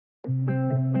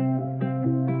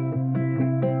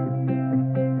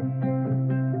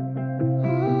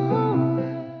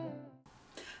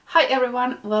Hi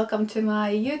everyone, welcome to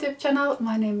my YouTube channel.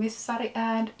 My name is Sari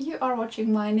and you are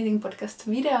watching my knitting podcast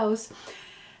videos.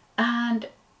 And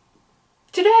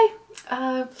today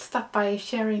I'll start by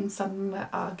sharing some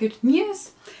good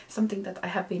news, something that I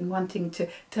have been wanting to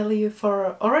tell you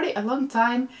for already a long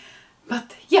time.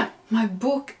 But yeah, my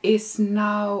book is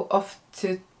now off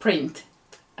to print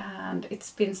and it's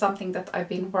been something that I've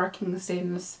been working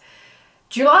since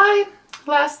July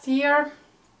last year,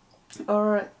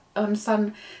 or on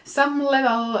some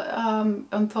level,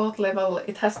 on thought level,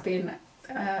 it has been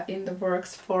in the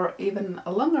works for even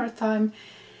a longer time.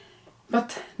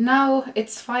 But now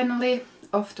it's finally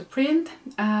off to print,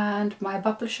 and my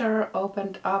publisher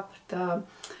opened up the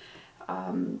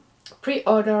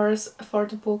pre-orders for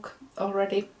the book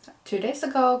already 2 days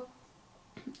ago,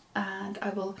 and I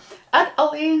will add a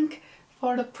link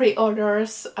for the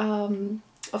pre-orders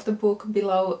of the book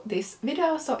below this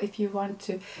video. So if you want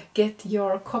to get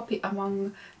your copy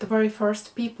among the very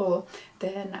first people,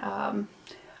 then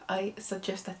I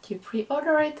suggest that you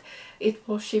pre-order it. It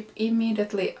will ship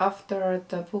immediately after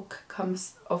the book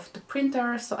comes off the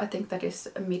printer, so I think that is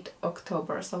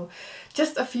mid-October, so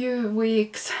just a few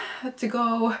weeks to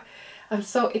go. I'm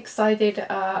so excited.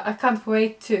 I can't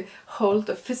wait to hold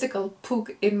the physical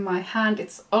book in my hand.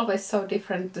 It's always so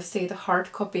different to see the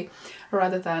hard copy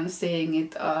rather than seeing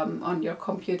it on your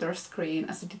computer screen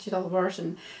as a digital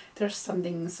version. There's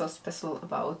something so special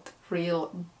about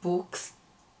real books.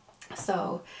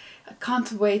 So I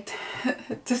can't wait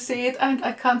to see it, and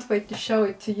I can't wait to show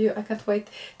it to you. I can't wait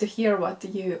to hear what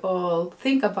you all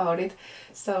think about it.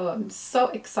 So I'm so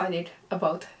excited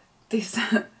about this.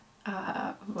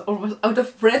 Almost out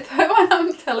of breath when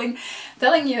I'm telling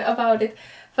you about it.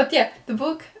 But yeah, the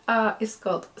book is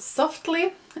called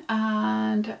Softly,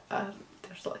 and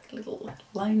there's like a little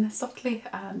line, Softly,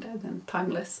 and then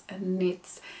Timeless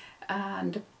Knits,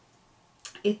 and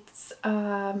it's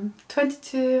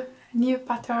 22 new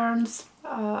patterns.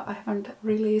 I haven't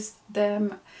released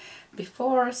them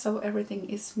before, so everything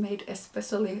is made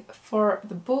especially for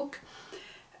the book,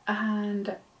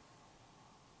 and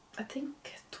I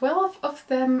think 12 of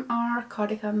them are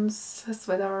cardigans,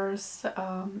 sweaters,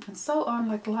 and so on,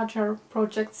 like larger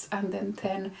projects, and then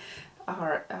 10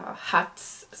 are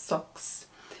hats, socks.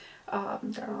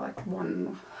 There are like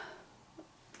one,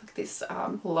 like this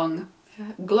long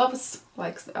gloves,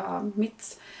 like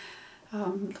mitts,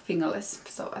 fingerless,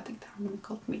 so I think they're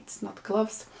called mitts, not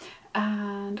gloves,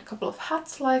 and a couple of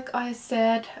hats, like I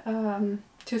said,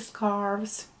 2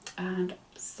 scarves, and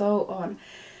so on.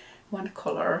 One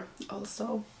color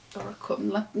also, or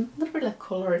not really a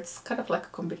color, it's kind of like a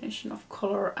combination of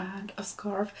color and a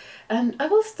scarf, and I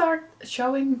will start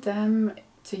showing them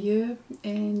to you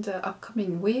in the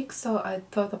upcoming week. So I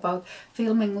thought about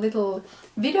filming little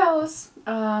videos.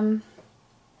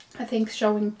 I think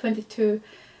showing 22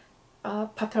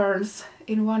 patterns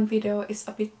in one video is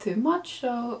a bit too much,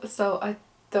 so I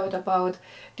thought about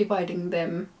dividing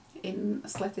them in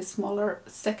slightly smaller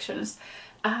sections.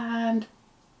 And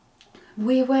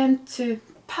we went to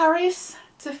Paris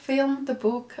to film the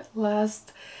book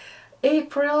last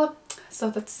April, so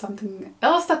that's something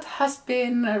else that has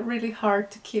been really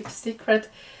hard to keep secret.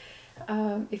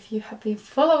 If you have been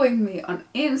following me on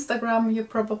Instagram, you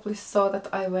probably saw that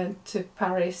I went to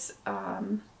Paris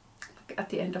at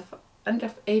the end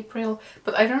of April,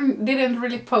 but I didn't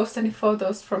really post any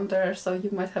photos from there, so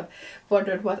you might have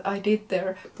wondered what I did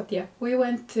there. But yeah, we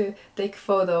went to take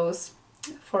photos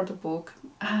for the book,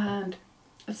 and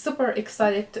I'm super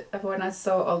excited when I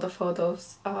saw all the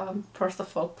photos. First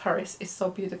of all, Paris is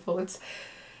so beautiful. It's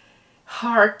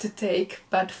hard to take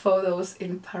bad photos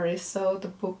in Paris, so the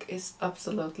book is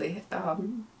absolutely,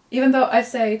 even though I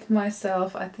say it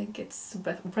myself, I think it's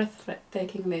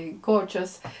breathtakingly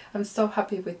gorgeous. I'm so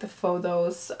happy with the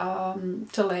photos,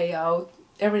 the layout,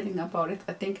 everything about it.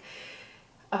 I think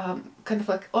kind of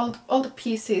like all the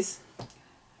pieces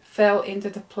fell into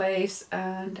the place,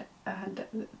 and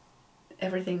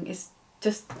everything is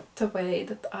just the way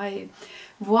that I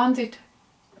wanted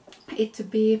it to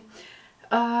be.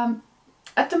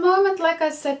 At the moment, like I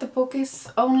said, the book is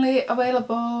only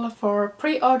available for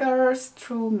pre-orders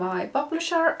through my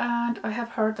publisher, and I have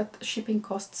heard that shipping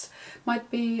costs might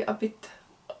be a bit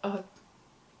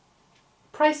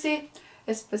pricey,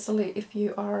 especially if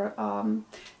you are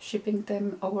shipping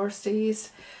them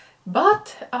overseas.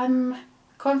 But I'm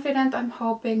confident, I'm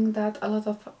hoping that a lot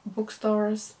of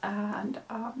bookstores and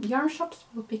yarn shops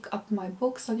will pick up my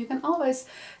book, so you can always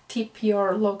tip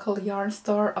your local yarn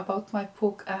store about my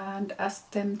book and ask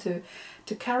them to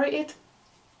carry it.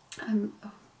 I'm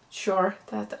sure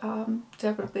that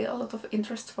there will be a lot of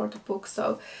interest for the book,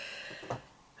 so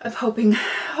I'm hoping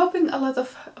a lot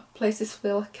of places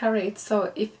will carry it.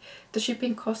 So if the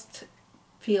shipping cost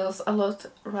feels a lot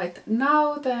right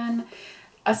now, then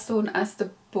as soon as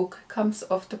the book comes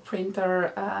off the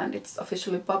printer and it's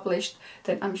officially published,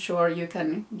 then I'm sure you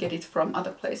can get it from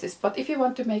other places. But if you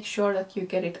want to make sure that you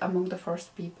get it among the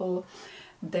first people,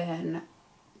 then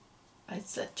I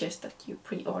suggest that you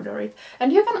pre-order it.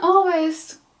 And you can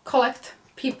always collect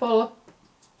people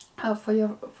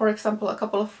for example, a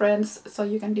couple of friends, so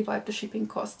you can divide the shipping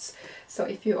costs. So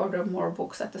if you order more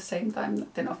books at the same time,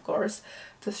 then of course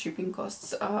the shipping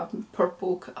costs per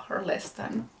book are less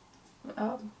than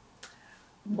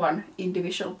one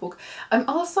individual book. I'm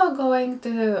also going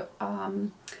to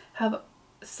have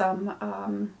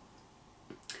some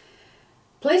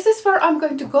places where I'm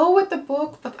going to go with the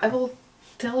book, but I will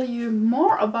tell you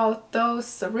more about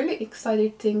those really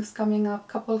exciting things coming up.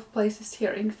 Couple of places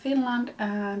here in Finland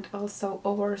and also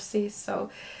overseas.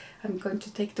 So I'm going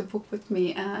to take the book with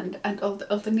me and all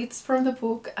the knits from the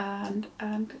book and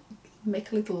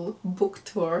make a little book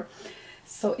tour.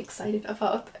 So excited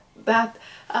about that.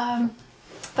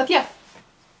 But yeah,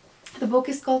 the book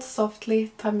is called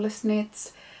Softly Timeless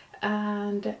Knits,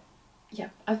 and yeah,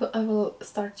 I will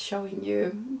start showing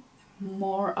you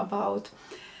more about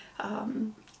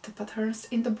the patterns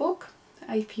in the book.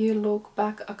 If you look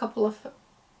back a couple of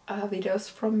videos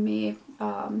from me,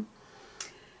 I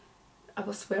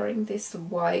was wearing this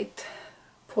white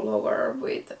pullover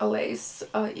with a lace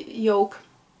yoke,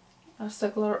 a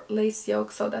circular lace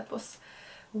yoke, so that was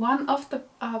one of the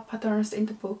patterns in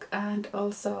the book. And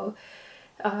also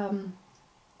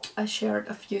I shared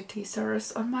a few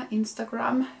teasers on my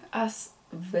Instagram as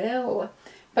well.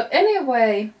 But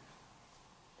anyway,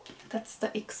 that's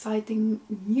the exciting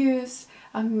news.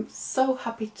 I'm so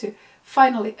happy to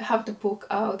finally have the book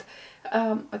out.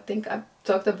 I think I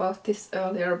talked about this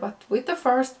earlier, but with the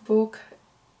first book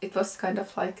it was kind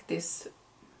of like this,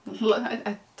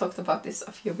 I talked about this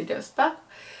a few videos back.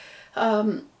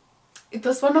 It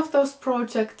was one of those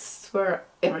projects where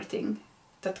everything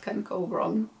that can go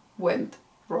wrong went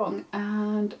wrong,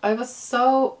 and I was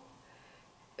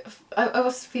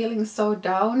feeling so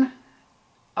down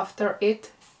after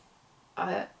it.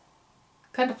 I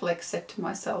kind of like said to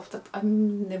myself that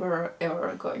I'm never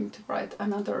ever going to write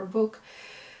another book.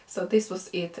 So this was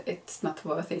it. It's not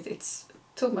worth it. It's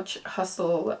too much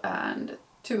hustle and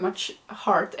too much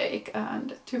heartache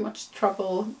and too much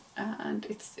trouble, and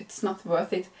it's not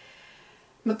worth it.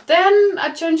 But then I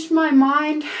changed my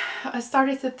mind. I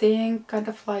started to think kind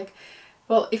of like,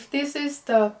 well, if this is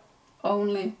the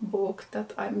only book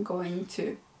that I'm going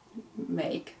to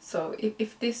make, so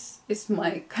if this is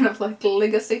my kind of like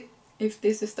legacy, if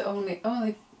this is the only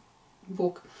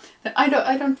book, then I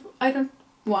don't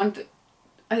want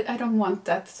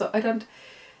that. So I don't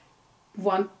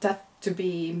want that to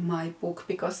be my book,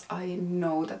 because I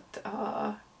know that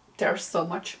there's so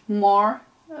much more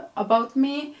about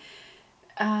me,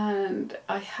 and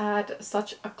I had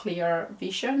such a clear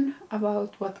vision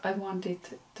about what I wanted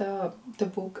the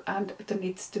book and the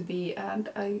knits to be, and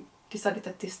I decided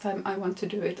that this time I want to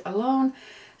do it alone,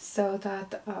 so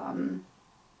that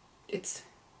it's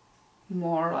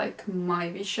more like my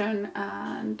vision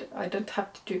and I don't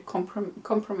have to do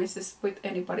compromises with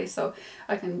anybody, so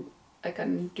I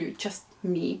can do just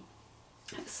me.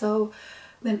 So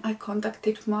then I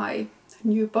contacted my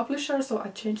new publisher, so I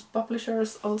changed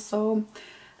publishers also,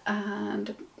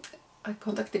 and I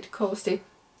contacted Cozy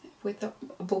with a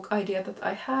book idea that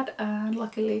I had, and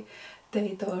luckily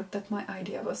they thought that my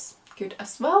idea was good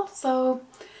as well. So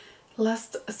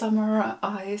last summer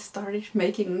I started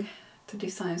making the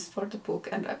designs for the book,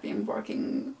 and I've been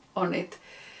working on it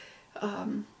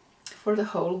for the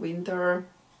whole winter.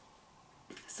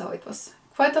 So it was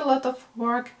quite a lot of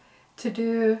work to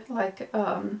do, like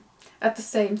at the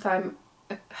same time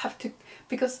I have to,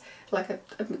 because like I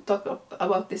talked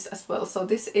about this as well, so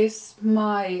this is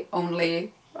my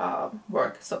only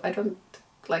work, so I don't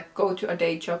like go to a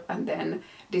day job and then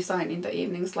design in the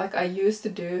evenings like I used to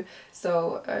do.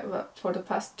 So for the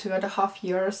past 2.5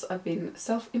 years I've been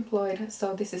self-employed,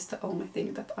 so this is the only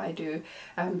thing that I do,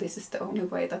 and this is the only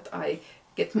way that I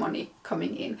get money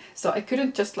coming in. So I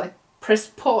couldn't just like press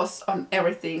pause on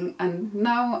everything, and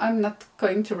now I'm not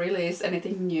going to release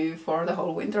anything new for the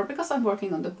whole winter because I'm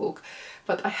working on the book.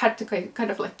 But I had to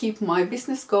kind of like keep my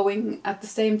business going at the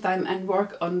same time and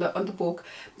work on the book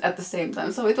at the same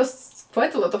time. So it was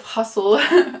quite a lot of hustle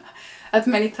at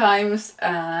many times,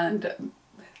 and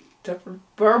there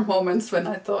were moments when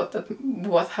I thought that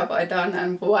what have I done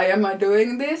and why am I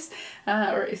doing this,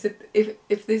 or is it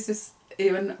if this is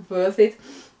even worth it.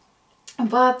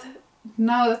 But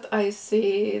now that I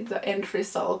see the end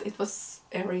result, it was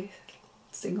every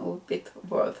single bit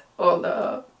worth all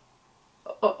the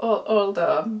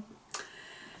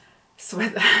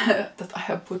sweat that I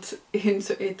have put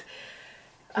into it.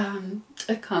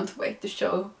 I can't wait to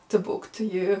show the book to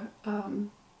you.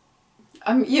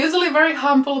 I'm usually a very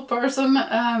humble person.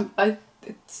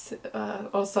 It's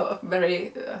also a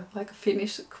very like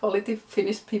Finnish quality.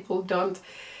 Finnish people don't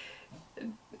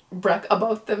brag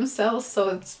about themselves, so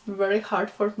it's very hard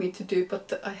for me to do,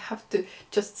 but I have to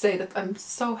just say that I'm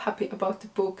so happy about the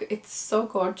book. It's so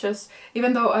gorgeous.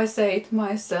 Even though I say it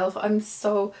myself, I'm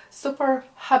so super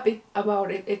happy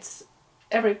about it. It's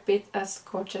every bit as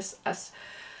gorgeous as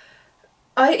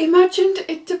I imagined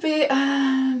it to be,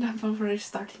 and I'm already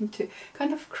starting to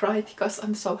kind of cry because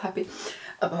I'm so happy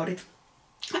about it.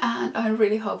 And I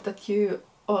really hope that you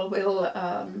all will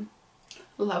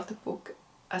love the book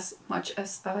as much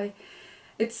as I.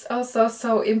 It's also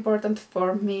so important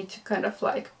for me to kind of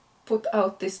like put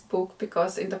out this book,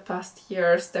 because in the past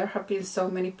years there have been so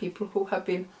many people who have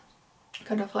been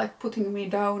kind of like putting me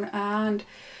down, and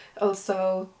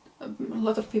also a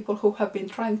lot of people who have been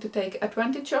trying to take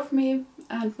advantage of me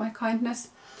and my kindness.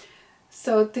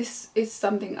 So this is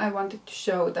something I wanted to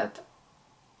show, that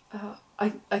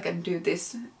I can do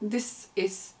this. This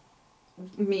is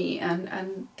me,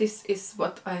 and this is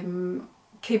what I'm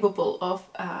capable of,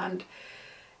 and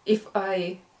if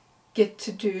I get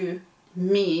to do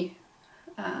me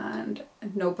and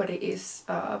nobody is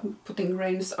putting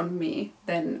reins on me,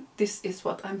 then this is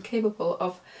what I'm capable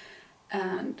of.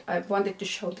 And I wanted to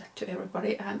show that to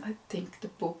everybody, and I think the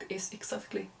book is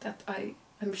exactly that. I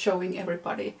am showing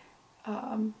everybody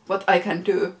what I can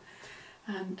do,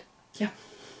 and yeah,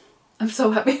 I'm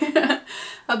so happy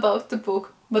about the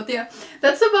book. But yeah,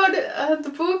 that's about the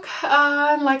book.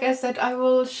 Like I said, I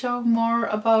will show more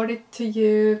about it to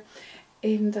you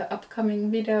in the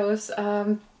upcoming videos.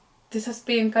 This has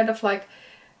been kind of like,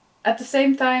 at the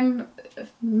same time,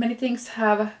 many things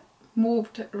have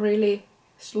moved really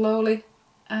slowly,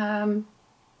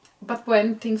 but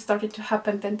when things started to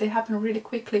happen, then they happen really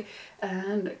quickly,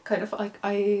 and kind of like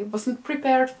I wasn't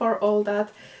prepared for all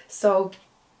that, so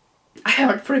I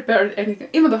haven't prepared anything,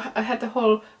 even though I had the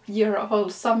whole year, a whole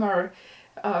summer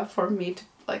for me to,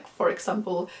 like, for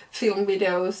example, film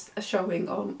videos showing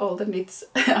all the knits.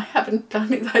 I haven't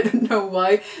done it, I don't know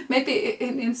why. Maybe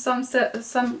in some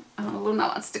Luna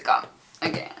wants to come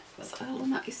again, so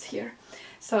Luna is here.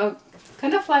 So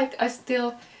kind of like I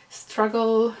still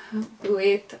struggle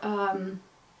with, I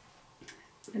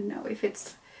don't know if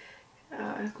it's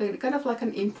kind of like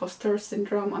an imposter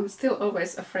syndrome. I'm still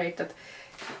always afraid that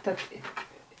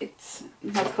it's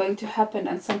not going to happen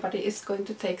and somebody is going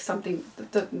to take something,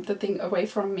 the thing away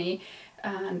from me.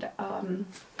 And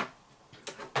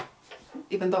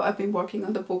even though I've been working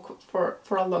on the book for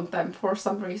a long time, for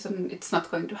some reason it's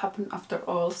not going to happen after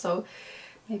all. So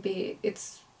maybe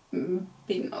it's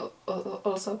been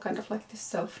also kind of like this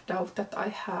self-doubt that I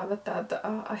have, that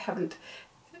I haven't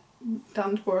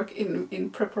done work in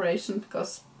preparation,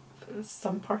 because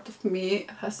some part of me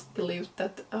has believed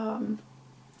that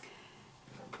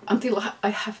until I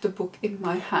have the book in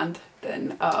my hand,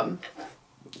 then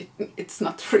it's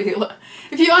not real.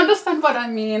 If you understand what I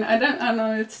mean. I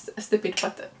know it's stupid,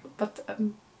 but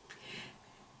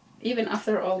even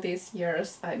after all these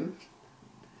years, I'm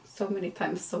so many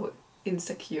times so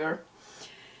insecure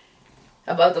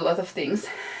about a lot of things.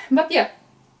 But yeah,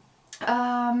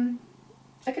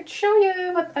 I could show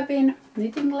you what I've been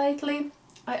knitting lately.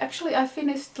 I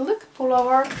finished the Lykke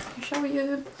pullover to show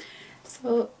you.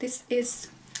 So this is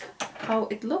how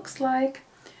it looks like,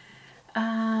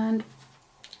 and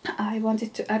I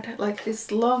wanted to add like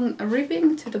this long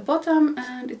ribbing to the bottom,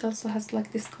 and it also has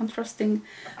like this contrasting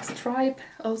stripe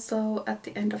also at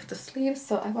the end of the sleeves.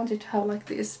 So I wanted to have like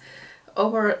these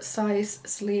oversized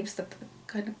sleeves that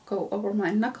kind of go over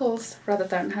my knuckles rather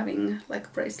than having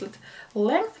like bracelet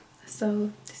length.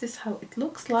 So this is how it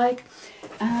looks like,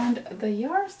 and the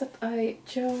yarns that I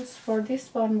chose for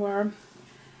this one were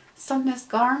Sandnes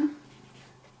Garn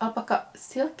Alpakka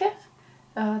Silke.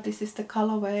 This is the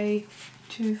colorway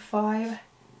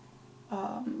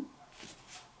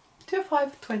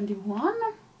 2521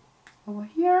 over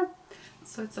here.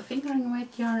 So it's a fingering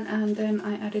weight yarn, and then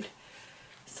I added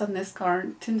Sandnes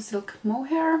Garn Tynn Silk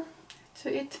Mohair to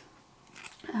it,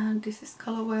 and this is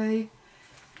colorway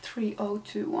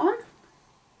 3021.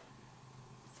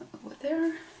 So over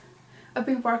there. I've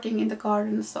been working in the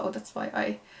garden, so that's why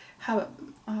I have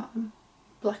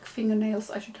black fingernails.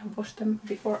 I should have washed them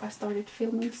before I started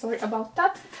filming, sorry about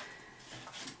that.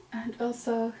 And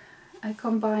also I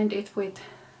combined it with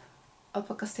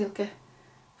Alpakka Silke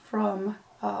from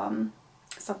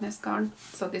Sandnes Garn.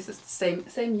 So this is the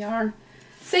same yarn,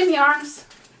 same yarns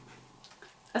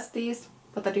as these,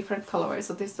 but a different colorway.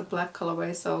 So this is the black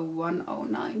colorway, so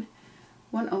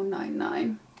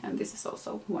 1099, and this is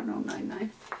also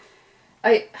 1099.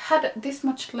 I had this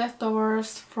much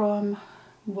leftovers from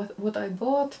what I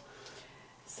bought,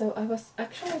 so I was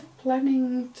actually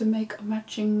planning to make a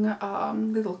matching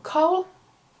little cowl.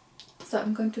 So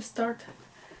I'm going to start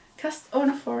cast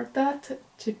on for that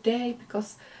today,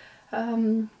 because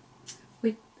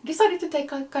we decided to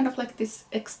take a kind of like this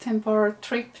extempore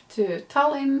trip to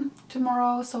Tallinn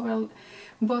tomorrow. So we'll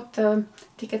bought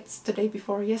tickets the day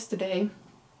before yesterday,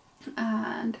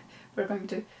 and we're going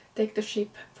to take the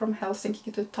ship from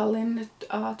Helsinki to Tallinn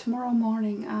tomorrow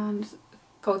morning and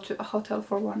go to a hotel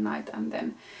for one night and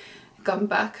then come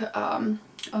back on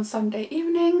Sunday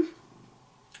evening.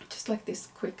 Just like this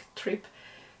quick trip.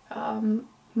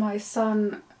 My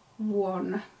son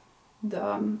won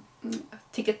the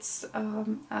tickets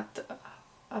at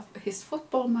his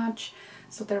football match,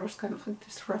 so there was kind of like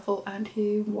this raffle and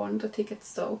he won the tickets,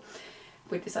 so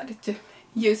we decided to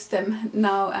use them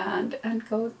now and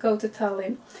go to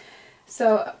Tallinn.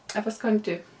 So I was going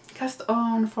to cast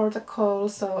on for the cowl,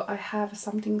 so I have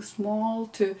something small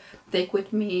to take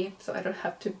with me, so I don't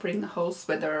have to bring a whole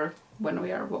sweater when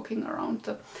we are walking around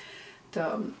the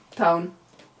town,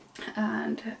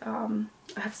 and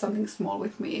I have something small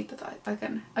with me that I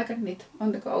can knit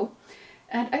on the go.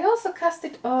 And I also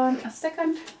casted on a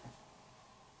second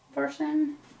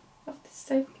version of the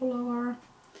same pullover,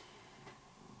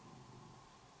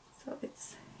 so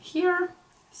it's here.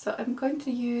 So I'm going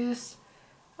to use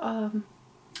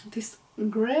this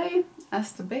grey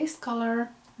as the base color,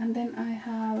 and then I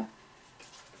have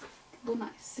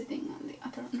Luna is sitting on the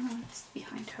other, no, it's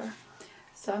behind her.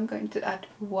 So I'm going to add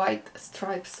white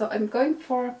stripes. So I'm going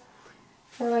for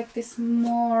like this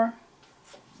more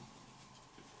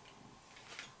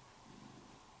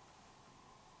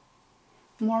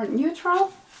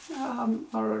neutral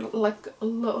or like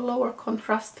lower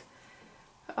contrast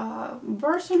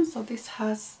version. So this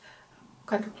has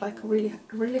kind of like a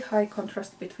really high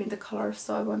contrast between the colors,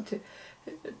 so I want to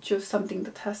choose something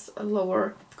that has a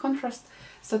lower contrast.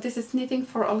 So this is Knitting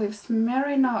For Olive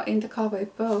Merino in the colorway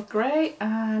Pearl Grey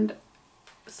and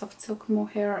Soft Silk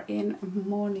Mohair in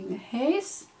Morning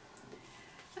Haze,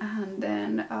 and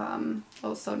then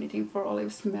also Knitting For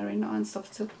Olive Merino and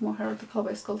Soft Silk Mohair, the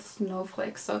colorway is called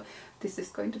Snowflake. So this is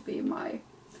going to be my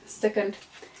second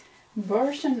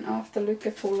version of the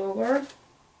Lykke pullover.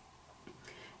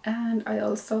 And I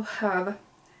also have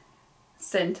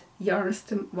sent yarns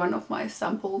to one of my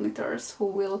sample knitters who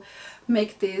will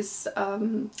make this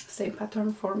same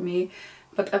pattern for me.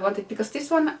 But I wanted, because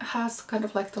this one has kind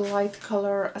of like the light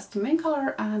color as the main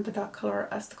color and the dark color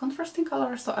as the contrasting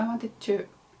color, so I wanted to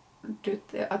do it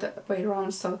the other way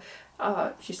around. So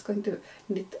she's going to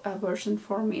knit a version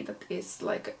for me that is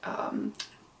like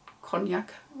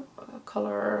cognac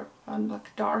color and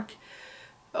like dark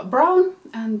brown,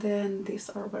 and then these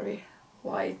are very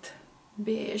light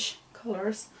beige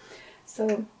colors.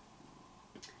 So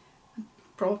I'm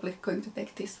probably going to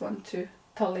take this one to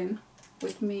Tallinn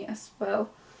with me as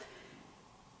well.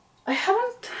 I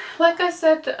haven't, like I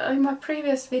said in my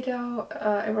previous video,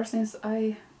 ever since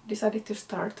I decided to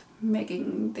start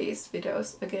making these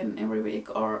videos again every week,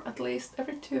 or at least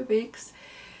every 2 weeks,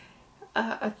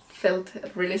 I felt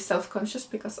really self-conscious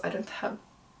because I don't have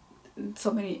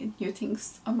so many new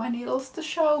things on my needles to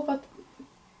show, but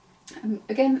I'm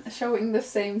again showing the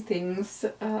same things.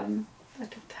 I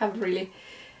don't have really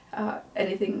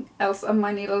anything else on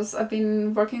my needles. I've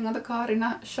been working on the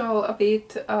Karina shawl a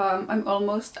bit. I'm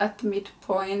almost at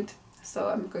midpoint, so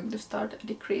I'm going to start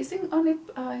decreasing on it.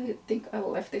 I think I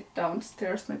left it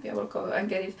downstairs, maybe I will go and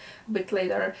get it a bit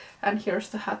later. And here's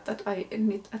the hat that I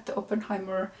knit at the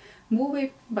Oppenheimer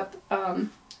movie, but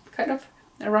kind of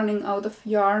running out of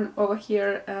yarn over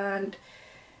here, and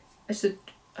I should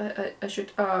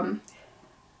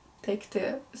take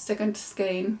the second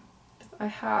skein that I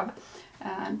have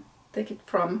and take it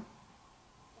from,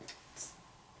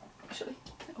 actually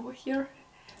over here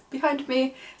behind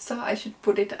me, so I should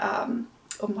put it on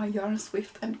my yarn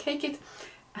swift and cake it,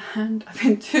 and I've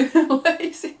been too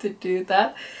lazy to do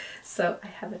that, so I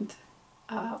haven't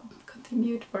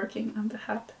continued working on the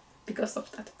hat because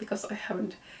of that, because I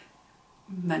haven't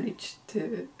managed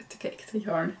to cake the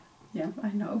yarn. Yeah,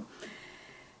 I know.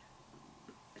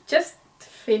 Just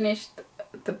finished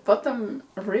the bottom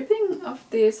ribbing of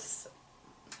this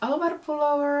Alvar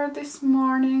pullover this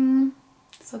morning.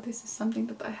 So this is something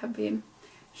that I have been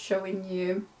showing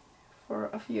you for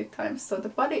a few times. So the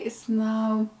body is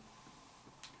now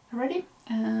ready,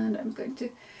 and I'm going to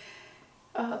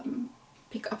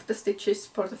pick up the stitches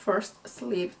for the first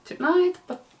sleeve tonight,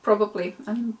 but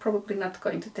I'm probably not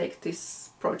going to take this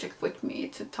project with me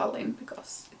to Tallinn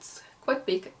because it's quite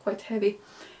big, quite heavy,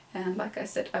 and like I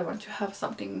said, I want to have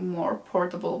something more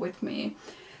portable with me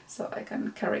so I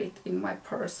can carry it in my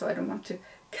purse, so I don't want to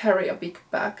carry a big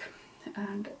bag,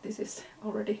 and this is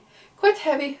already quite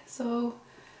heavy, so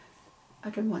I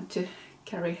don't want to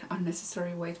carry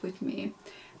unnecessary weight with me.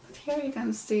 But here you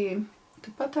can see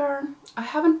the pattern. I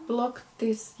haven't blocked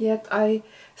this yet. I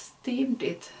steamed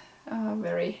it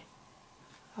very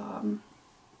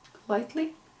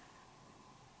lightly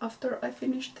after I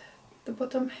finished the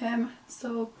bottom hem,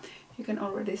 so you can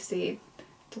already see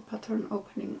the pattern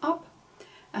opening up.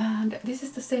 And this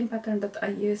is the same pattern that I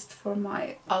used for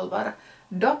my Alvar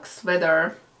dog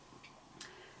sweater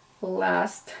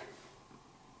last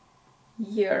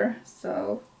year,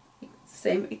 so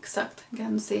same exact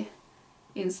Gamsi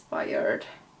inspired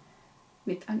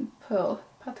knit and purl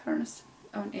patterns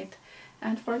on it.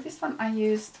 And for this one I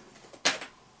used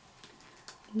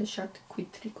Le Chart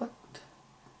Tricote.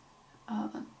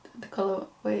 The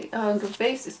colorway, the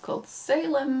base is called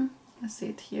Salem. You see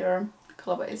it here. The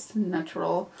colorway is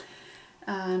natural,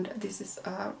 and this is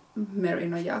a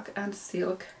merino yak and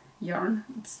silk yarn.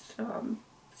 It's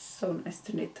so nice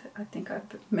to knit. I think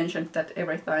I've mentioned that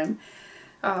every time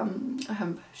I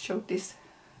have showed this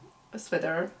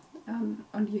sweater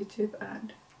on YouTube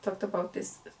and talked about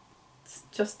this. It's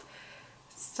just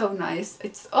so nice.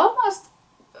 It's almost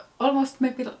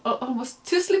maybe almost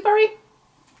too slippery,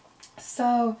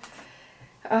 so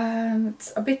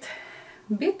it's a bit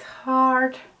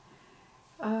hard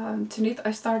to knit.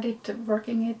 I started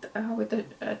working it with a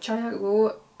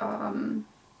Chayagu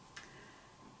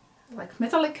like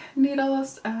metallic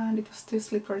needles, and it was too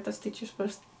slippery. The stitches were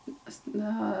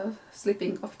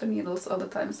slipping off the needles all the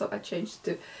time, so I changed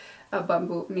to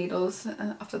bamboo needles.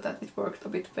 After that it worked a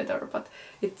bit better, but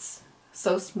it's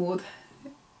so smooth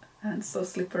and so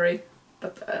slippery,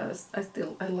 but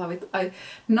I love it. I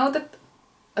know that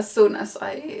as soon as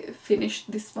I finish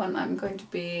this one I'm going to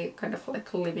be kind of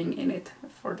like living in it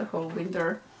for the whole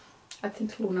winter. I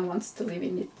think Luna wants to live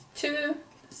in it too,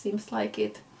 seems like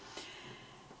it.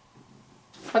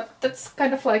 But that's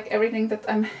kind of like everything that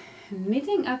I'm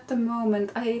knitting at the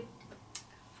moment. I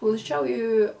will show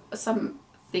you some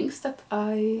things that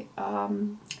I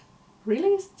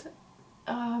released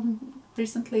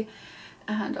recently,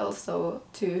 and also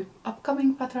two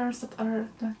upcoming patterns that are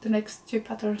the next two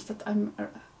patterns that I'm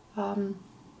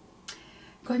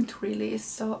going to release.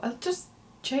 So I'll just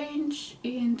change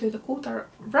into the Kuutar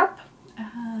wrap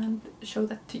and show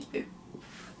that to you.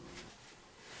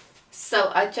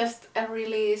 So I just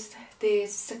released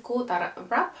this Kuutar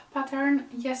wrap pattern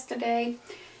yesterday,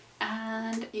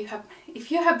 and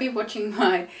if you have been watching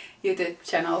my YouTube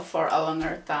channel for a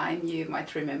longer time, you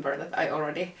might remember that I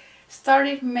already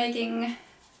started making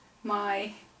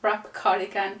my wrap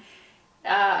cardigan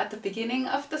at the beginning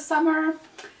of the summer,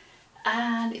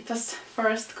 and it was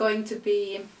first going to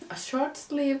be a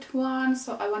short-sleeved one,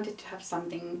 so I wanted to have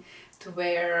something to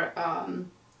wear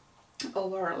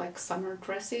over like summer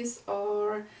dresses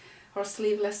or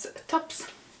sleeveless tops.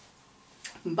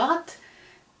 But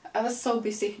I was so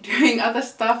busy doing other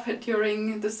stuff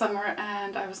during the summer,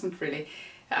 and I wasn't really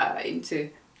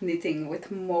into knitting with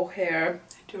mohair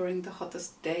during the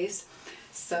hottest days.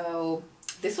 So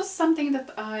this was something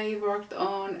that I worked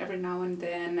on every now and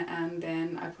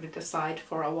then I put it aside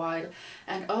for a while.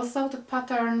 And also the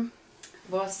pattern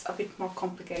was a bit more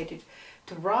complicated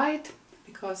to write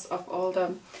because of all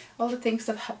the things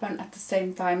that happen at the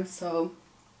same time. So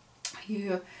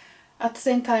at the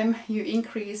same time you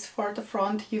increase for the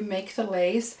front, you make the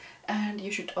lace, and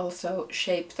you should also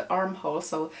shape the armhole.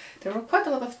 So there were quite a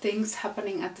lot of things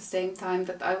happening at the same time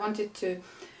that I wanted to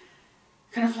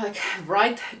kind of like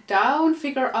write down,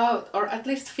 figure out, or at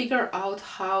least figure out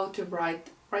how to write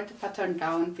the pattern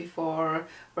down before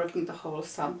working the whole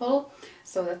sample.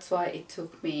 So that's why it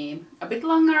took me a bit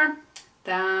longer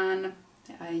than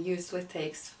it usually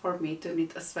takes for me to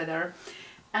knit a sweater.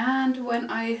 And when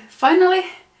I finally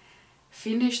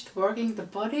finished working the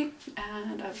body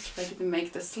and I was ready to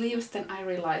make the sleeves, then I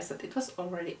realized that it was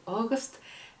already August,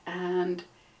 and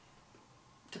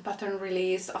the pattern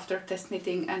release after test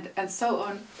knitting and so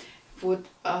on would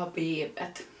be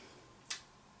at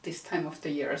this time of the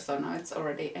year. So now it's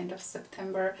already end of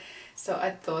September, so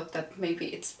I thought that maybe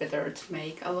it's better to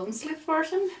make a long sleeve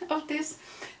version of this.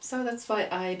 So that's why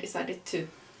I decided to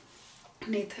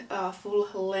knit full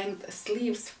length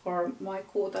sleeves for my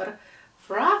Kuutar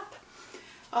wrap.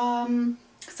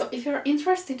 So if you're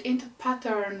interested in the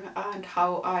pattern and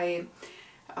how I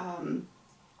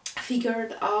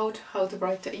figured out how to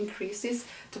write the increases.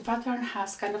 The pattern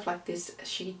has kind of like this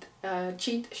cheat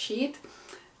sheet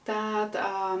that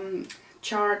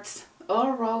charts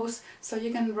all rows, so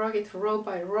you can work it row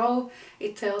by row.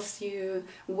 It tells you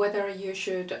whether you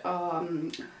should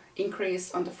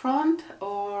increase on the front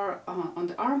or on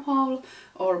the armhole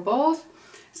or both.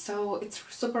 So it's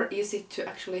super easy to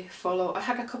actually follow. I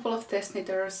had a couple of test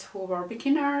knitters who were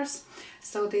beginners,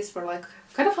 so these were like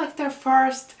kind of like their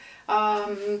first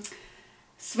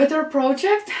sweater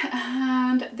project,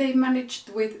 and they managed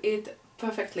with it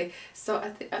perfectly. So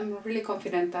I'm really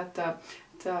confident that the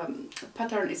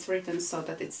pattern is written so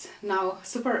that it's now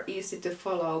super easy to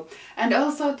follow. And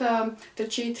also the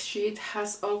cheat sheet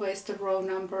has always the row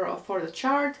number for the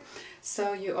chart,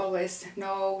 so you always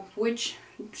know which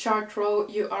chart row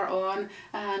you are on,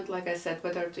 and like I said,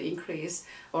 whether to increase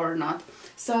or not.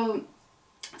 So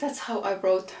that's how I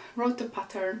wrote the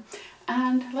pattern.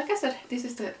 And like I said, this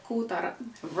is the Kuutar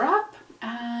wrap,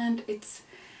 and it's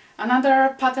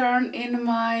another pattern in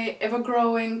my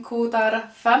ever-growing Kuutar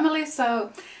family.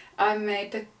 So I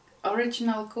made the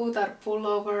original Kuutar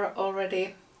pullover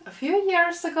already a few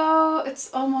years ago. It's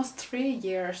almost 3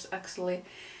 years actually,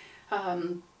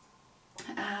 and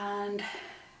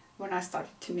when I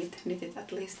started to knit it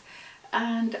at least.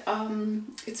 And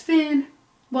it's been,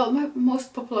 well, my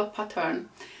most popular pattern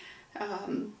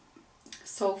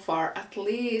so far at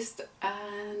least.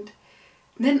 And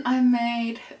then I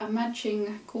made a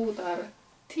matching Kuutar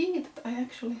tee that I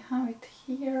actually have it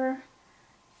here.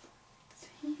 It's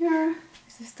here.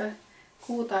 This is the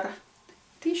Kuutar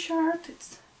t-shirt.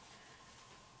 It's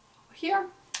here.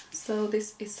 So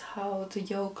this is how the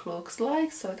yoke looks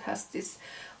like. So it has this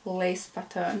lace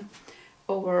pattern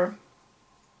over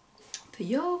the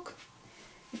yoke.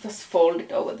 It was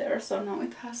folded over there, so now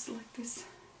it has like this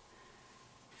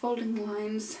folding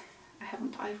lines. I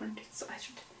haven't ironed it, so I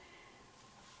should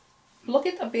block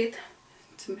it a bit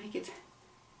to make it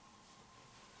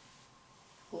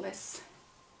less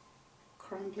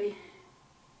crumbly.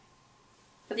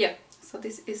 But yeah, so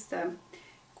this is the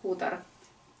Kuutar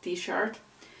t-shirt.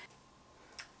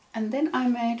 And then I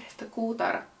made the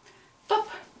Kuutar top.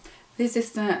 This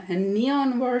is the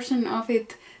neon version of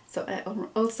it. So I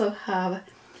also have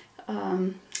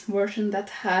version that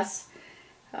has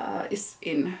is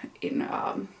in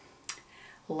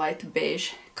light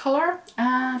beige color.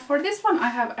 And for this one I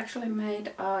have actually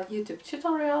made a YouTube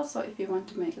tutorial. So if you want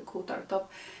to make a Kuutar top,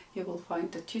 you will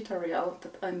find the tutorial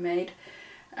that I made,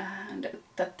 and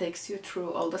that takes you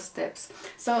through all the steps.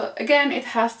 So again, it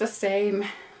has the same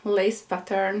lace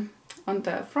pattern on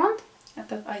the front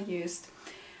that I used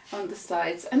on the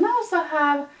sides, and I also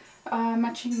have a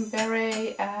matching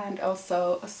beret and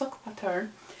also a sock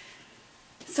pattern.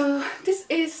 So this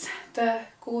is the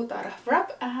Kuutar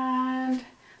wrap, and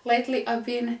lately I've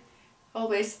been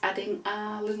always adding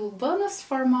a little bonus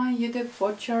for my YouTube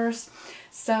watchers.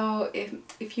 So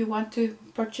if you want to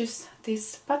purchase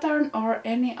this pattern or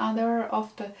any other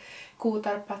of the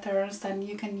Kuutar patterns, then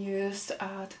you can use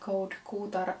the code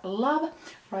KuutarLove,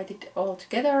 write it all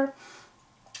together,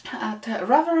 at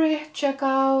Ravelry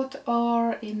checkout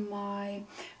or in my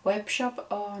web shop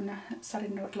on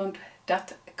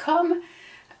sarinordlund.com,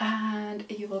 and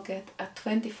you will get a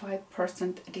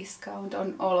 25% discount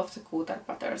on all of the Kuutar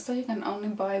patterns. So you can only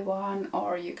buy one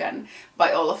or you can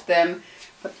buy all of them,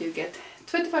 but you get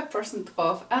 25%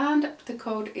 off, and the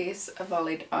code is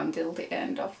valid until the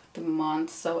end of the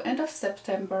month, so end of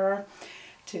September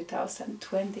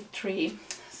 2023.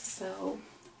 So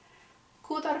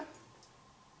Kuutar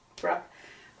wrap.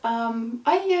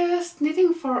 I used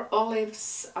Knitting For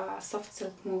Olive's soft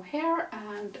silk mohair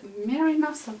and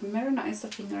merino. So merino is a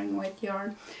fingering weight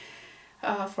yarn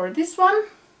for this one.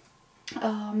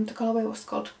 The colorway was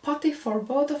called Putty for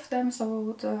both of them,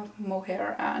 so the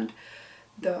mohair and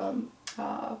the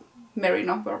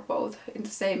merino were both in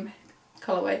the same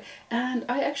colorway. And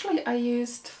I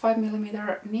used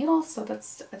 5mm needles, so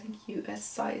that's I think US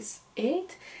size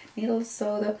 8 needles.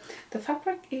 So the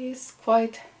fabric is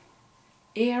quite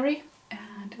airy,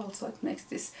 and also it makes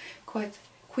this quite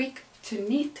quick to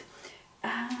knit,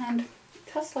 and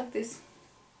it has like this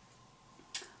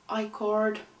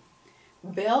I-cord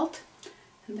belt,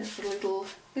 and there's a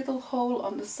little hole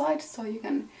on the side, so you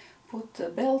can put the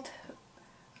belt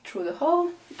through the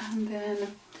hole and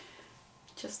then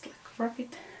just like wrap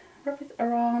it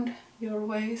around your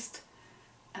waist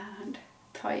and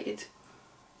tie it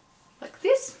like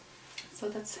this. So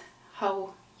that's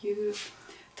how you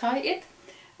tie it.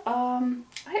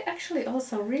 I actually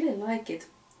also really like it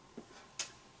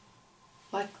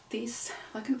like this,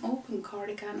 like an open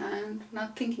cardigan. I'm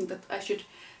not thinking that I should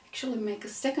actually make a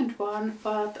second one,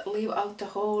 but leave out the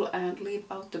hole and leave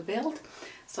out the belt,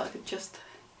 so I could just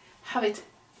have it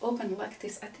open like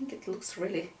this. I think it looks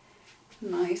really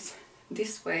nice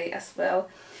this way as well.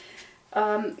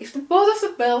 If both of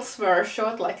the belts were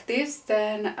short like this,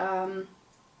 then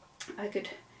I could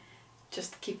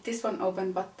just keep this one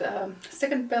open, but the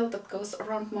second belt that goes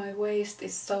around my waist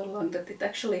is so long that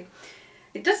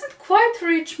it doesn't quite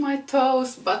reach my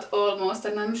toes, but almost,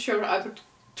 and I'm sure I would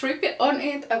trip on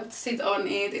it, I would sit on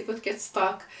it, it would get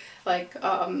stuck like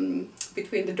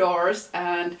between the doors,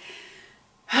 and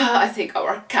I think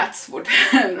our cats would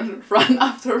run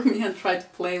after me and try to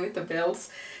play with the belts.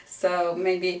 So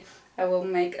maybe I will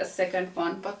make a second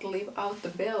one, but leave out the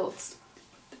belts.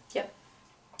 Yep.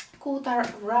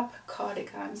 Kuutar wrap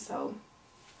cardigan, so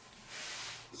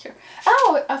here.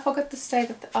 Oh, I forgot to say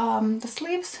that the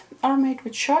sleeves are made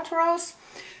with short rows,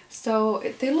 so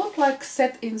they look like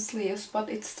set-in sleeves, but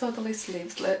it's totally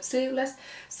sleeveless.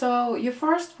 So you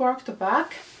first work the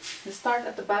back, you start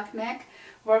at the back neck,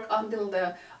 work until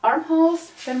the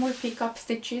armholes, then we pick up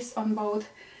stitches on both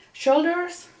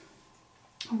shoulders,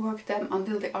 work them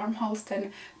until the armholes,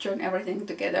 then join everything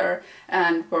together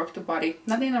and work the body,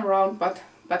 not in a round but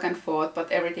back and forth,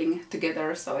 but everything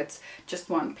together, so it's just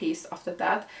one piece after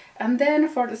that. And then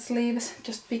for the sleeves,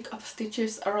 just pick up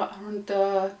stitches around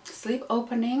the sleeve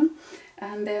opening,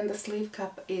 and then the sleeve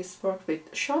cap is worked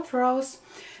with short rows,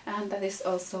 and that is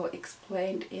also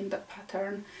explained in the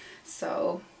pattern.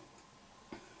 So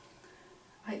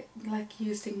I like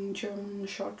using German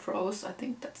short rows, I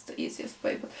think that's the easiest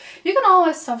way, but you can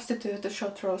always substitute the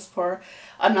short rows for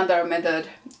another method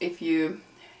if you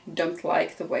don't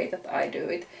like the way that I do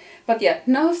it. But yeah,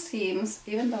 no seams,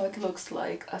 even though it looks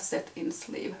like a set-in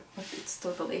sleeve, but it's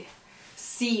totally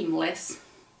seamless.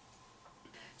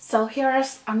 So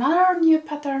here's another new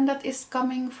pattern that is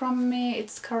coming from me.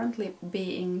 It's currently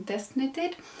being test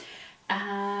knitted,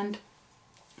 and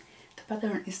the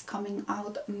pattern is coming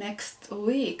out next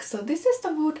week. So this is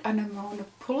the wood anemone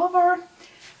pullover.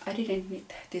 I didn't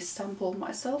knit this sample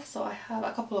myself, so I have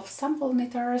a couple of sample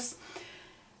knitters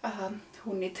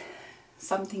who knit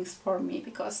some things for me,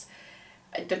 because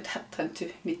I don't have time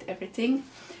to knit everything,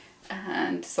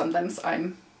 and sometimes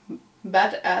I'm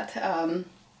bad at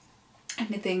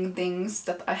knitting things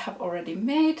that I have already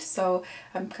made, so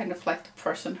I'm kind of like the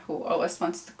person who always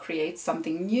wants to create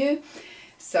something new.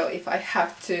 So if I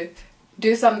have to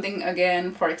do something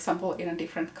again, for example in a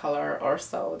different color or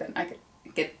so, then I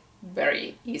get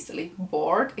very easily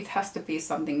bored. It has to be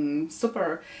something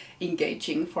super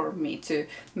engaging for me to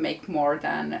make more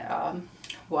than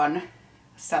one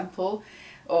sample,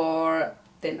 or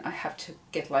then I have to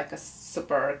get like a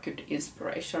super good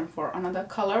inspiration for another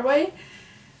colorway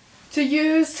to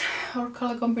use, or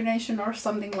color combination or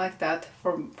something like that,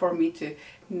 for me to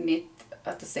knit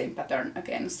at the same pattern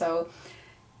again. So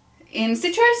in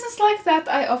situations like that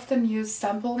I often use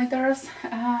sample knitters,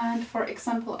 and for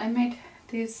example I made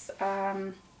this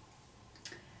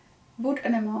wood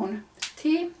anemone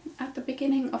tea at the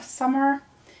beginning of summer,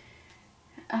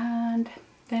 and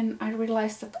then I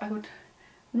realized that I would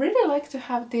really like to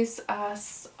have this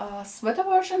as a sweater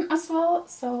version as well.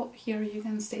 So here you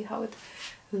can see how it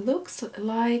looks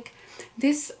like.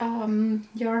 This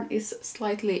yarn is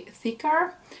slightly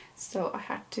thicker, so I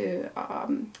had to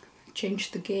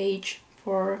change the gauge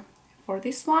for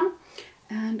this one,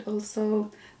 and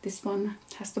also this one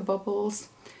has the bubbles,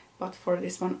 but for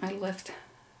this one I left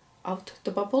out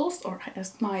the bubbles, or I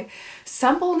asked my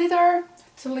sample knitter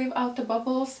to leave out the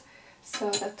bubbles so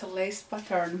that the lace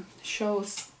pattern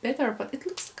shows better, but it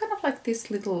looks kind of like these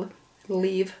little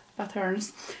leaf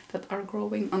patterns that are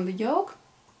growing on the yoke.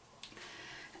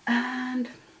 And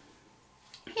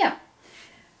yeah,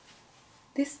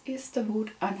 this is the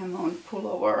wood anemone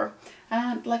pullover,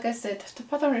 and like I said, the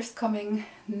pattern is coming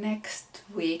next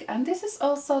week, and this is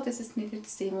knitted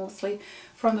seamlessly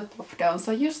from the top down.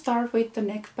 So you start with the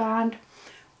neckband,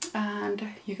 and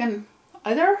you can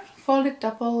either fold it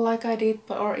double like I did,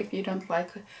 or if you don't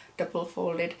like double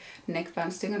folded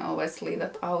neckbands, you can always leave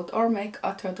that out, or make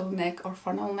a turtleneck or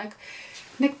funnel neck.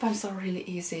 Neckbands are really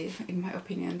easy, in my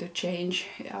opinion, to change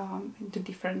into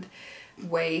different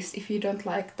ways if you don't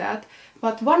like that.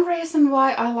 But one reason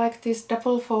why I like these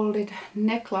double folded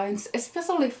necklines,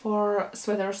 especially for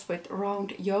sweaters with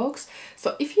round yokes,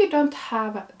 so if you don't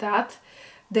have that,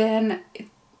 then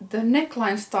the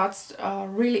neckline starts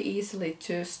really easily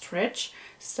to stretch,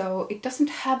 so it doesn't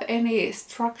have any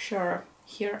structure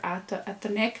here at the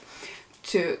neck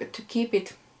to keep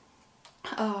it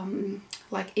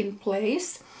like in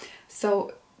place.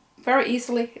 So very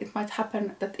easily it might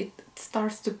happen that it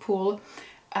starts to pull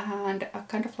and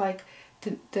kind of like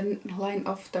the line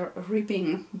of the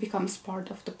ribbing becomes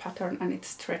part of the pattern and it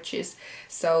stretches,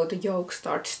 so the yoke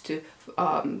starts to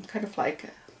kind of like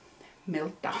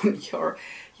melt down your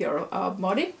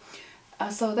body.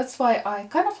 So that's why I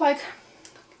kind of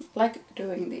like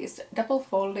doing these double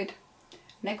folded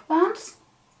neckbands,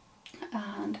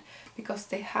 and because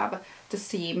they have the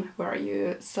seam where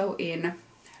you sew in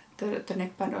the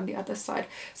neckband on the other side,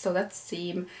 so that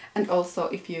seam. And also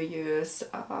if you use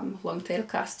long tail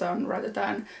cast on rather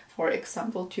than, for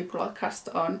example, tubular cast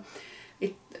on,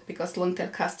 because long tail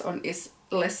cast on is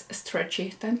less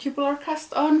stretchy than tubular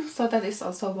cast on, so that is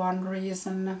also one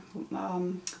reason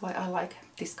why I like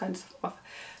these kinds of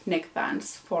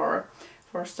neckbands for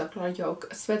circular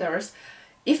yoke sweaters.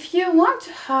 If you want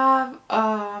to have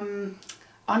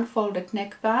unfolded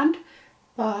neckband,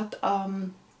 but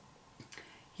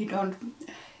you don't,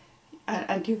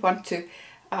 and you want to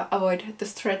avoid the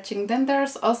stretching, then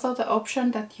there's also the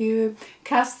option that you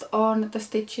cast on the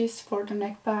stitches for the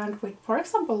neckband with, for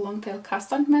example, long tail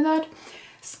cast on method.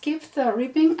 Skip the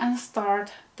ribbing and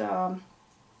start the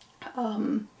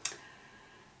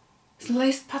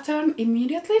lace pattern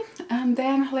immediately, and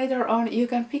then later on you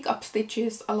can pick up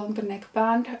stitches along the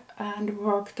neckband and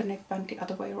work the neckband the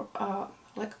other way,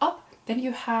 like up. Then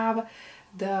you have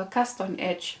the cast on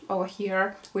edge over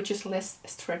here, which is less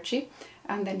stretchy,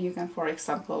 and then you can, for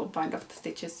example, bind off the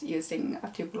stitches using a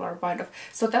tubular bind off,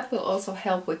 so that will also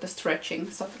help with the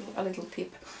stretching. So a little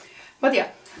tip. But yeah,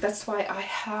 that's why I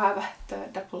have the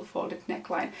double folded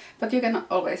neckline, but you can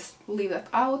always leave that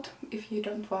out if you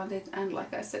don't want it, and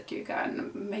like I said, you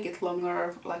can make it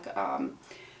longer, like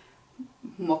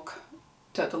mock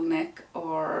turtleneck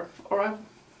or a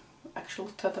actual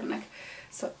turtleneck,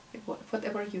 so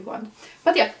whatever you want.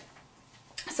 But yeah,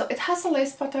 so it has a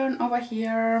lace pattern over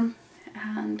here,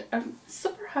 and I'm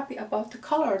super happy about the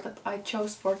color that I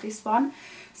chose for this one.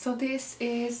 So this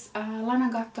is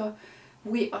Lanagato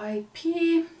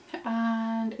VIP,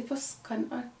 and it was kind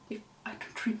of, I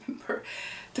don't remember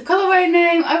the colorway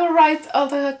name. I will write all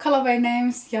the colorway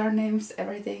names, yarn names,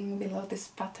 everything below this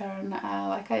pattern,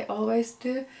 like I always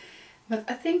do. But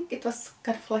I think it was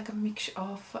kind of like a mix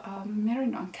of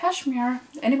merino and cashmere.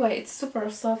 Anyway, it's super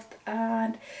soft,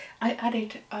 and I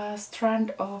added a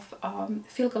strand of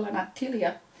Filcolana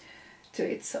tilia to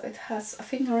it, so it has a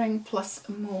fingering plus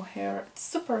mohair. It's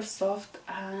super soft,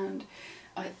 and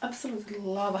I absolutely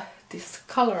love this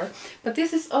color. But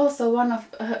this is also one of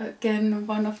again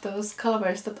one of those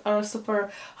colorways that are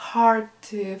super hard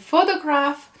to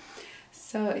photograph,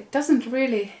 so it doesn't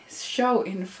really show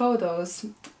in photos.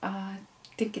 I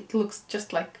think it looks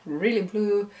just like really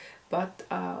blue, but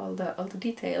all the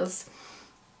details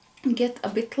get a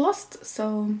bit lost.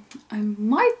 So I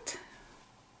might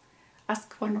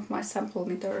ask one of my sample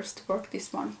knitters to work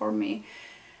this one for me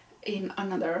in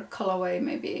another colorway,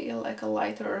 maybe like a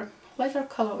lighter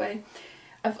colorway.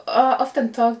 I've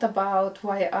often talked about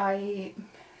why I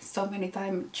so many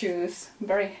times choose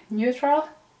very neutral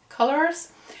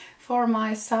colors for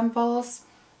my samples.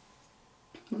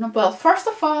 Well, first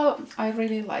of all, I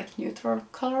really like neutral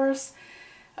colors.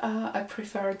 I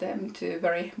prefer them to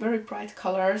very bright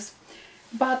colors,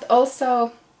 but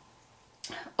also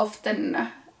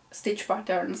often stitch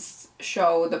patterns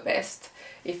show the best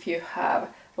if you have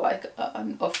like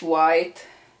an off-white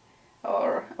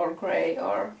or grey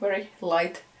or very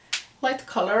light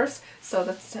colors, so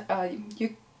that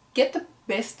you get the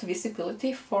best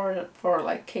visibility for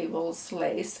like cables,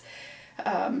 lace,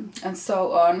 and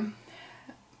so on.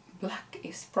 Black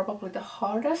is probably the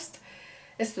hardest,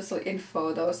 especially in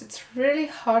photos. It's really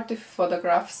hard to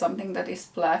photograph something that is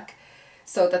black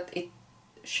so that it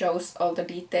shows all the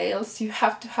details. You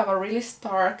have to have a really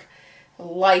stark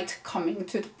light coming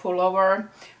to the pullover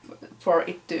for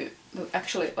it to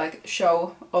actually like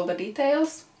show all the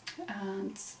details,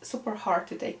 and it's super hard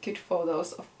to take good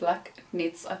photos of black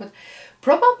knits. I would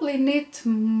probably knit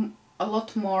a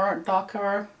lot more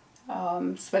darker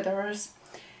sweaters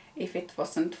if it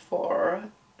wasn't for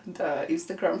the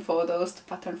Instagram photos, the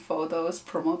pattern photos,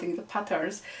 promoting the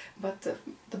patterns, but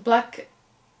the black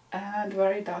and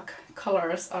very dark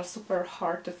colors are super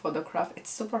hard to photograph. It's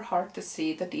super hard to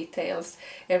see the details.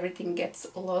 Everything gets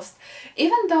lost.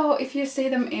 Even though if you see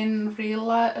them in real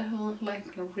life,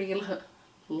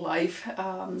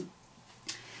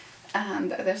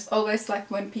 and there's always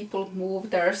like when people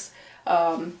move, there's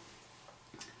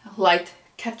light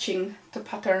catching the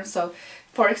pattern. So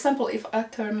for example, if I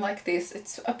turn like this,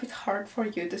 it's a bit hard for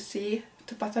you to see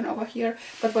the pattern over here,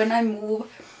 but when I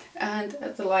move and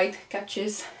the light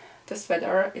catches the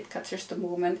sweater, it catches the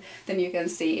movement, then you can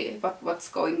see what's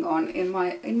going on in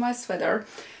my sweater.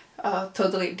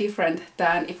 totally different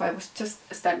than if I was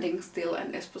just standing still,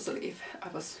 and especially if I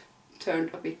was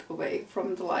turned a bit away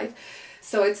from the light.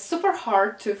 So it's super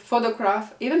hard to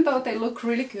photograph, even though they look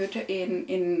really good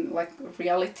in like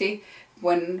reality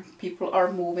when people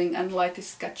are moving and light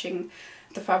is catching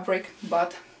the fabric,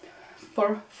 but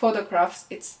for photographs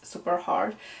it's super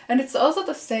hard. And it's also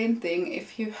the same thing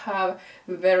if you have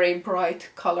very bright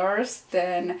colors,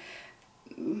 then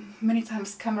many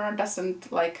times camera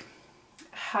doesn't like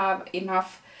have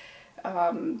enough,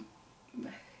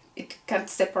 it can't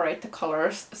separate the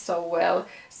colors so well,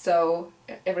 so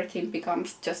everything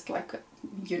becomes just like a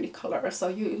unicolor, so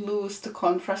you lose the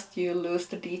contrast, you lose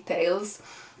the details.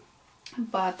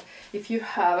 But if you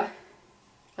have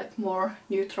like more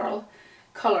neutral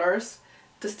colors,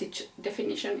 the stitch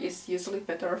definition is usually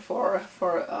better for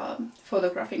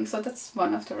photographing. So that's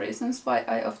one of the reasons why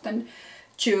I often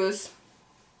choose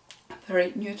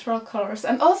very neutral colors.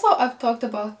 And also I've talked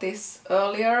about this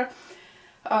earlier,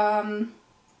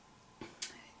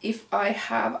 if I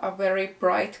have a very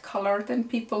bright color, then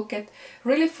people get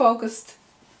really focused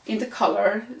in the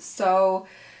color. So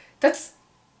that's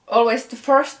always the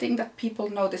first thing that people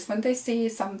notice when they see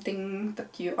something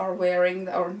that you are wearing,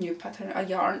 or new pattern, a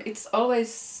yarn. It's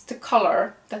always the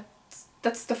color.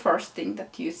 That's the first thing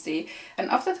that you see.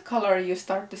 And after the color you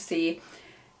start to see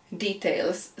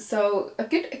details. So a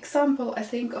good example I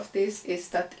think of this is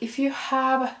that if you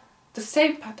have the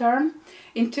same pattern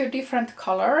in two different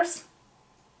colors,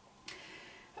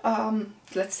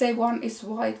 let's say one is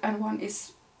white and one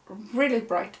is really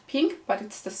bright pink, but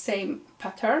it's the same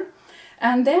pattern,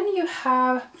 and then you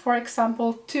have, for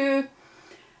example, two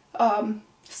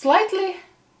slightly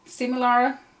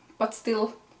similar but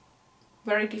still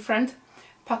very different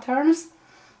patterns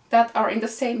that are in the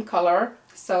same color.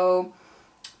 So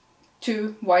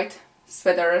two white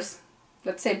sweaters,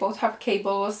 let's say both have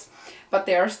cables, but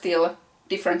they are still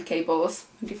different cables,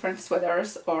 different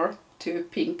sweaters, or two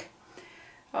pink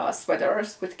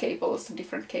sweaters with cables,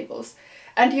 different cables.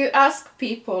 And you ask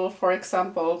people, for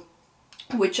example,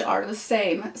 which are the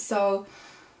same. So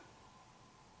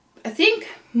I think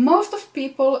most of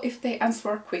people, if they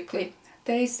answer quickly,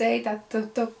 they say that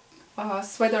the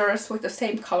sweaters with the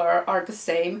same color are the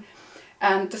same,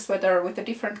 and the sweater with the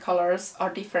different colors are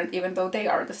different, even though they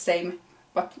are the same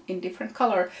but in different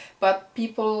color. But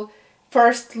people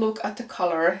first look at the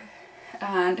color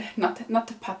and not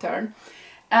the pattern.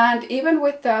 And even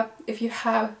with if you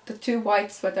have the two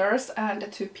white sweaters and the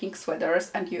two pink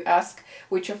sweaters, and you ask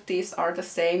which of these are the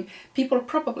same, people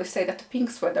probably say that the pink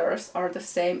sweaters are the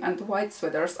same and the white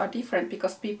sweaters are different,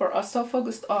 because people are so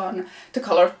focused on the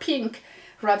color pink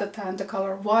rather than the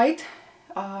color white.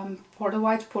 For the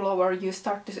white pullover you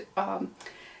start to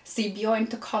see beyond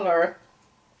the color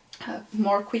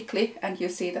more quickly, and you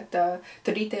see that the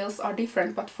details are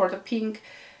different. But for the pink,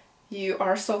 you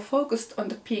are so focused on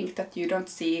the pink that you don't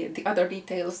see the other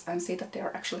details and see that they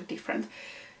are actually different.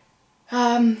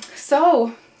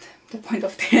 So the point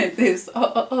of this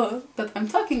that I'm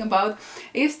talking about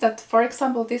is that, for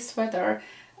example, this sweater,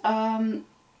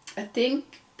 I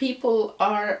think people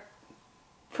are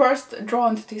first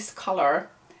drawn to this color,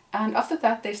 and after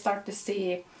that they start to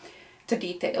see the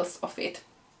details of it.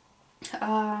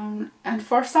 And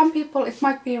for some people it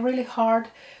might be really hard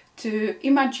to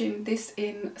imagine this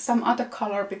in some other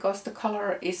color, because the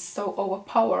color is so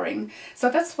overpowering. So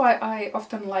that's why I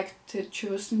often like to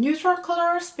choose neutral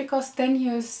colors, because then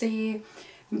you see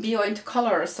beyond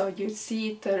color, so you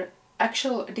see the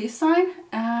actual design,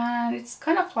 and it's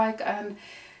kind of like an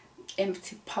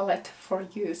empty palette for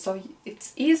you. So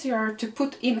it's easier to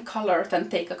put in color than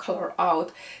take a color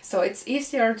out. So it's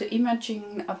easier to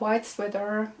imagine a white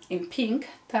sweater in pink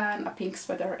than a pink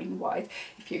sweater in white,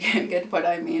 if you can get what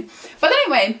I mean. But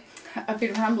anyway, I've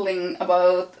been rambling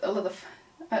about a lot of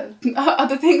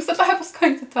other things that I was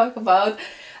going to talk about.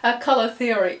 Color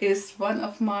theory is one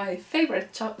of my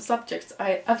favorite subjects.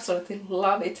 I absolutely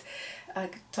love it. I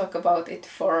could talk about it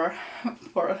for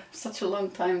such a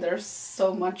long time. There's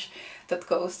so much that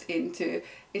goes into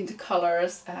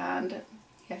colors, and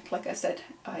yeah, like I said,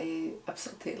 I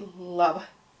absolutely love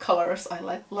colors.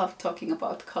 I love talking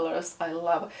about colors. I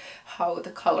love how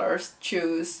the colors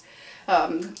change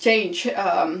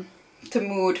the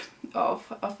mood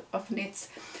of knits.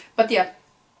 But yeah,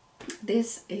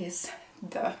 this is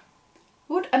the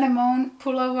wood anemone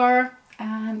pullover,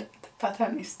 and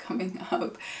pattern is coming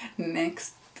out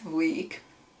next week.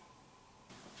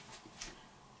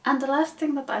 And the last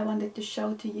thing that I wanted to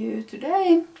show to you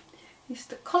today is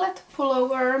the Colette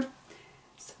pullover.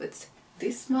 So it's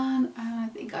this one, and I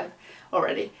think I've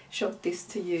already showed this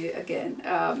to you again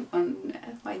on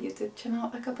my YouTube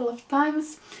channel a couple of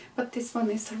times, but this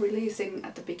one is releasing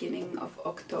at the beginning of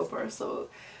October, so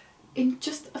in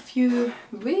just a few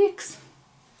weeks,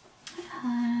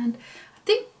 and I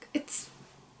think it's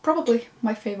probably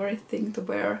my favorite thing to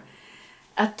wear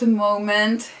at the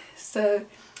moment. So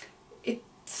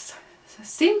it's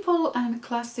simple and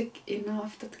classic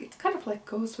enough that it kind of like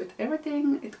goes with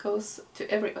everything. It goes to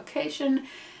every occasion.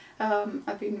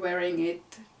 I've been wearing it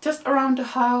just around the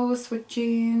house with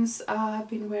jeans. I've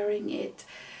been wearing it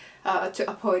to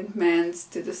appointments,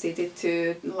 to the city,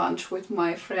 to lunch with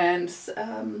my friends,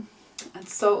 and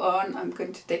so on. I'm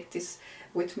going to take this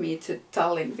with me to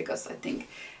Tallinn because I think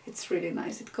it's really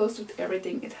nice. It goes with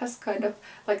everything. It has kind of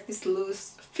like this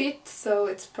loose fit, so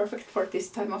it's perfect for this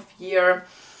time of year.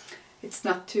 It's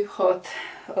not too hot.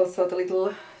 Also the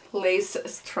little lace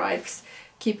stripes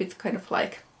keep it kind of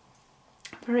like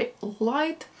very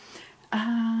light,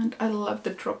 and I love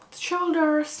the dropped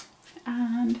shoulders.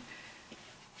 And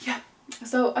yeah,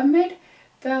 so I made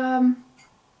the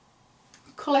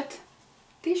Colette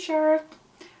t-shirt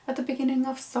at the beginning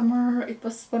of summer. It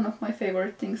was one of my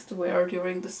favorite things to wear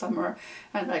during the summer,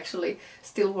 and I actually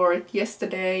still wore it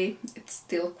yesterday. It's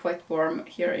still quite warm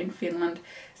here in Finland,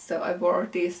 so I wore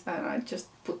this and I just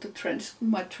put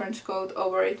my trench coat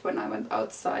over it when I went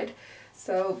outside.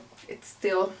 So it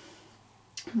still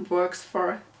works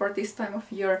for this time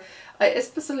of year. I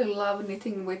especially love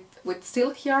knitting with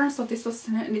silk yarn, so this was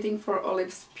Knitting For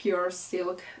Olive's pure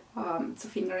silk. It's a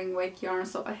fingering weight yarn,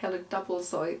 so I held it double,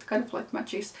 so it kind of like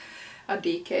matches a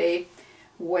DK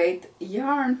weight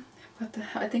yarn. But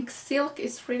I think silk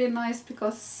is really nice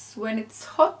because when it's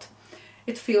hot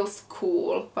it feels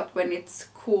cool, but when it's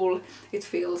cool it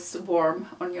feels warm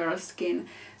on your skin,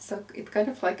 so it kind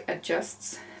of like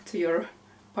adjusts to your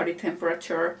body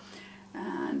temperature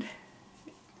and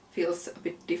feels a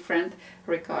bit different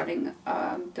regarding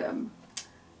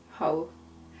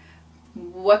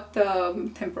what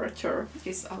the temperature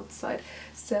is outside.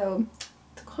 So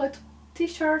to call it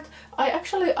t-shirt,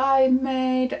 I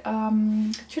made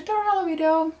tutorial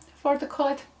video for the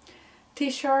Colette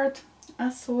t-shirt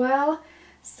as well,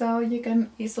 so you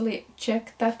can easily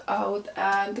check that out.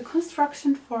 And the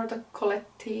construction for the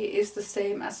Colette tee is the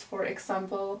same as, for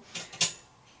example,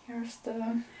 here's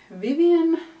the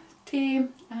Vivian tee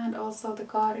and also the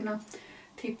Carina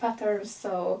tee pattern,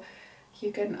 so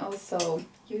you can also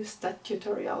use that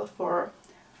tutorial for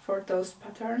those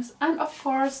patterns. And of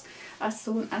course, as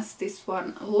soon as this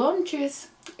one launches,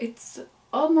 it's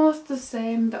almost the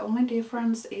same. The only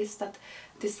difference is that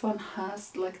this one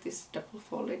has like this double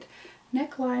folded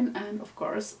neckline and of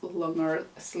course longer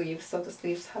sleeves, so the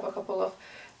sleeves have a couple of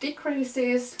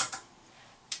decreases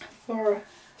for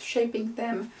shaping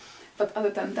them, but other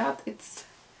than that it's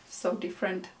so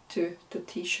different to the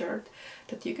t-shirt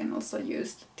that you can also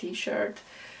use the t-shirt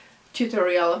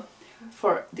tutorial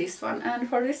for this one. And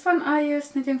for this one I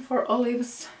used Knitting For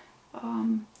Olive's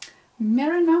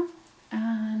Merino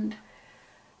and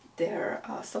their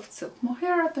soft silk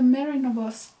mohair. The Merino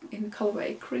was in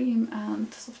colorway cream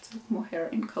and soft silk mohair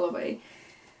in colorway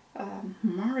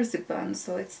marzipan,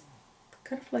 so it's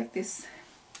kind of like this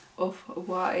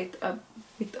off-white, a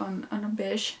bit on a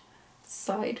beige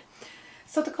side.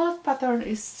 So the Colette pattern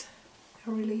is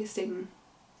releasing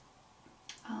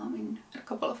in a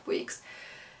couple of weeks.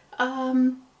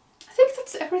 I think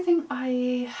that's everything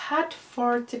I had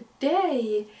for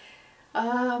today.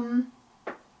 I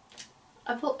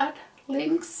will add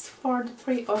links for the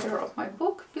pre-order of my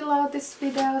book below this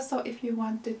video, so if you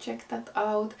want to check that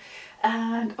out,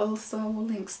 and also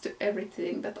links to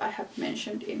everything that I have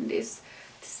mentioned in this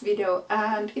video.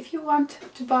 And if you want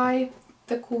to buy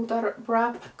the Kuutar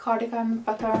wrap cardigan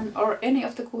pattern or any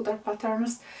of the Kuutar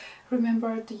patterns,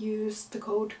 remember to use the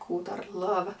code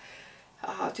KUUTARLOVE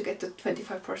to get the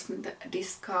 25%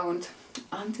 discount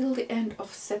until the end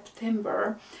of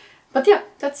September. But yeah,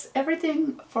 that's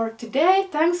everything for today.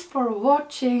 Thanks for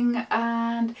watching,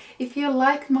 and if you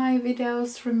like my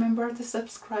videos, remember to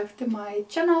subscribe to my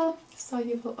channel so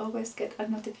you will always get a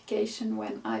notification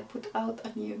when I put out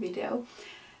a new video.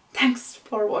 Thanks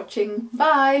for watching.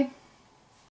 Bye!